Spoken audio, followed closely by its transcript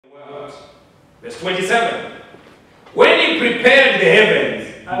world. Verse 27. When he prepared the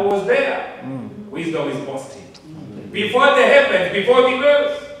heavens, I was there. Wisdom is boasting. Before the heavens, before the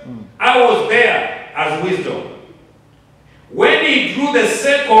earth, I was there as wisdom. When he drew the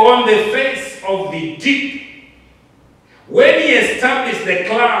circle on the face of the deep, when he established the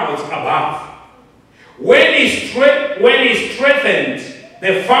clouds above, when he strengthened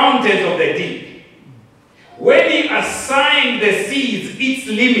the fountains of the deep, when he assigned the seas its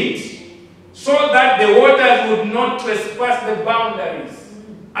limit, so that the waters would not trespass the boundaries,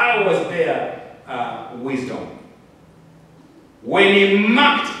 I was there, wisdom. When he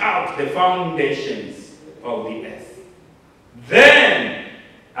marked out the foundations of the earth, then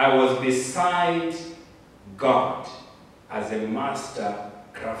I was beside God as a master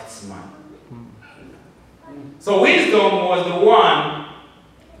craftsman. So wisdom was the one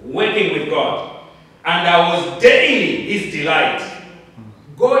working with God, and I was daily his delight.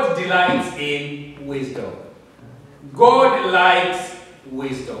 God delights in wisdom. God likes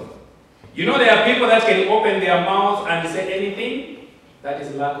wisdom. You know, there are people that can open their mouths and say anything. That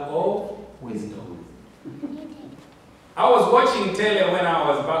is lack of wisdom. I was watching tele when I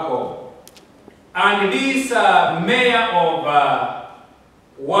was back home, and this mayor of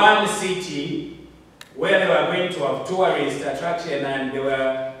one city where they were going to have tourist attraction and there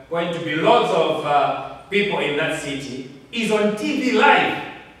were going to be lots of people in that city, is on TV live,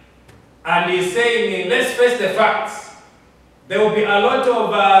 and he's saying, let's face the facts. There will be a lot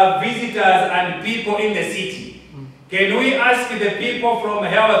of visitors and people in the city. Can we ask the people from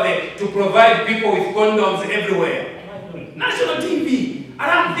health to provide people with condoms everywhere? National TV. And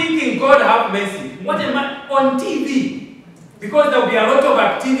I'm thinking, God have mercy. What am I on TV? Because there will be a lot of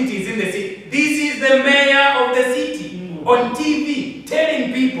activities in the city. This is the mayor of the city on TV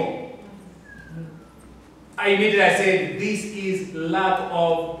telling people. I immediately said, this is lack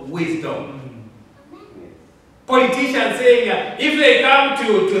of wisdom. Politicians saying, if they come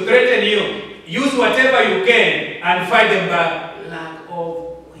to threaten you, use whatever you can and fight them back. Lack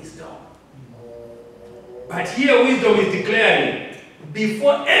of wisdom. But here wisdom is declaring,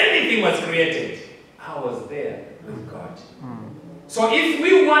 before anything was created, I was there with God. So if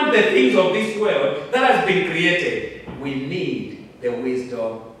we want the things of this world that has been created, we need the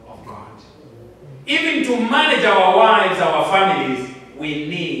wisdom of God. Even to manage our wives, our families, we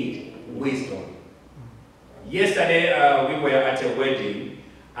need wisdom. Yesterday, we were at a wedding,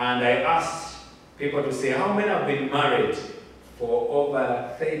 and I asked people to say, how many have been married for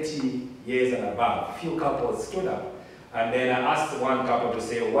over 30 years and above? Few couples stood up. And then I asked one couple to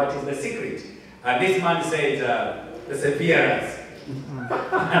say, what is the secret? And this man said, perseverance.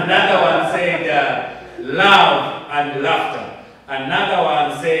 Another one said, love and laughter. Another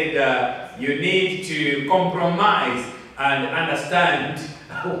one said, you need to compromise and understand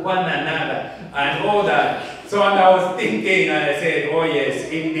one another and all that. So and I was thinking, and I said, oh yes,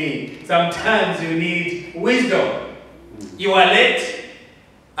 indeed. Sometimes you need wisdom. You are late,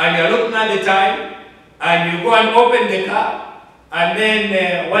 and you're looking at the time, and you go and open the car, and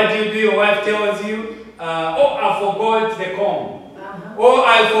then what do? Your wife tells you, oh, I forgot the comb. Oh,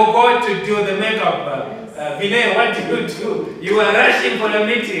 I forgot to do the makeup. Vinay, what do? You are rushing for a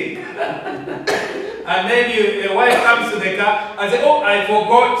meeting. And then the wife comes to the car and says, oh, I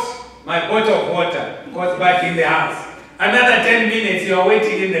forgot my bottle of water, goes back in the house. Another 10 minutes, you are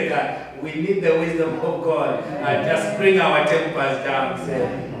waiting in the car. We need the wisdom of God and just bring our tempers down and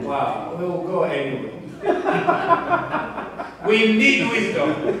say, wow, we'll go anyway. We need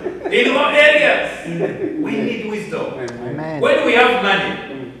wisdom. In all areas, we need wisdom. Amen. When we have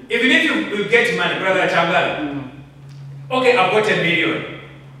money, even if you get money, Brother Chambali, okay, I've got $1 million.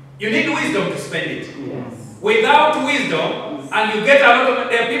 You need wisdom to spend it. Yes. Without wisdom, and you get a lot of,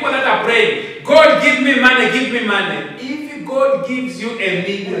 there are people that are praying, God give me money, give me money. If God gives you $1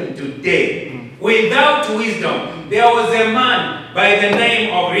 million today, without wisdom, there was a man by the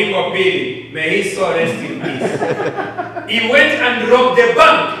name of Ringo Pili, may his soul rest in peace. He went and robbed the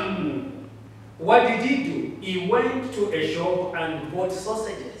bank. What did he do? He went to a shop and bought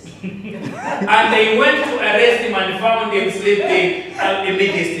sausages. And they went to arrest him and found him sleeping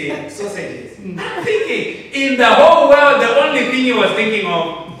immediately. Sausages. I'm thinking, in the whole world, the only thing he was thinking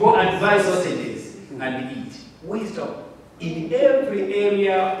of, go and buy sausages and eat. Wisdom. In every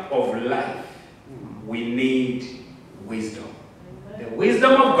area of life, we need wisdom. The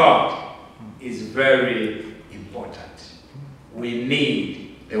wisdom of God is very important. We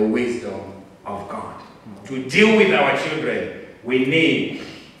need the wisdom of God. To deal with our children, we need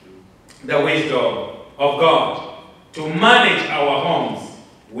the wisdom of God. To manage our homes,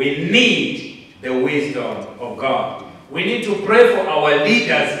 we need the wisdom of God. We need to pray for our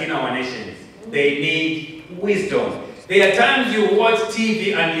leaders in our they need wisdom. There are times you watch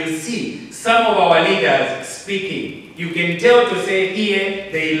TV and you see some of our leaders speaking. You can tell to say here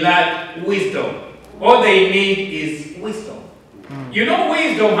they lack wisdom. All they need is wisdom. You know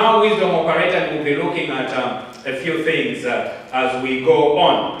wisdom, how wisdom operates, and we'll be looking at a few things as we go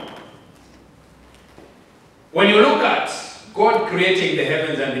on. When you look at God creating the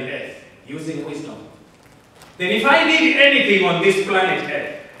heavens and the earth using wisdom, then if I need anything on this planet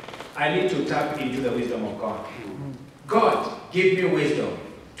Earth, I need to tap into the wisdom of God. God, give me wisdom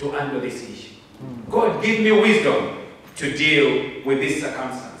to handle this issue. God, give me wisdom to deal with this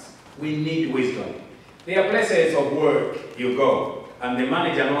circumstance. We need wisdom. There are places of work you go, and the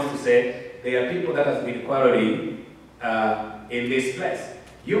manager wants to say, there are people that have been quarreling in this place.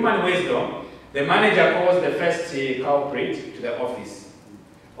 Human wisdom, the manager calls the first culprit to the office.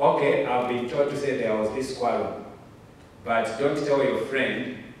 Okay, I've been told to say there was this quarrel, but don't tell your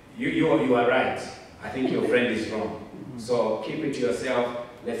friend, you are right. I think your friend is wrong. So keep it to yourself,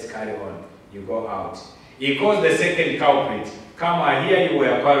 let's carry on. You go out. He calls the second culprit. Come, I hear you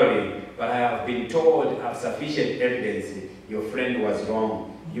were quarreling, but I have been told I have sufficient evidence. Your friend was wrong.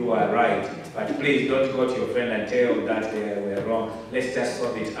 You are right. But please don't go to your friend and tell that they were wrong. Let's just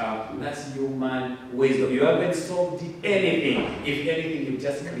solve it out. That's human wisdom. You haven't solved anything. If anything, you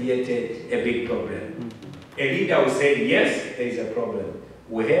just created a big problem. A leader will say, yes, there is a problem.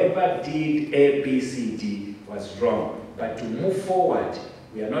 Whoever did A, B, C, D was wrong. But to move forward,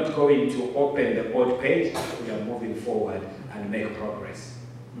 we are not going to open the old page. We are moving forward and make progress.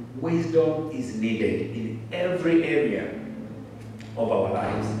 Wisdom is needed in every area of our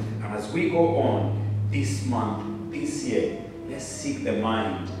lives. And as we go on this month, this year, let's seek the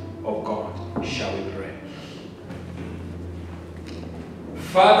mind of God. Shall we pray?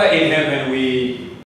 Father in heaven, we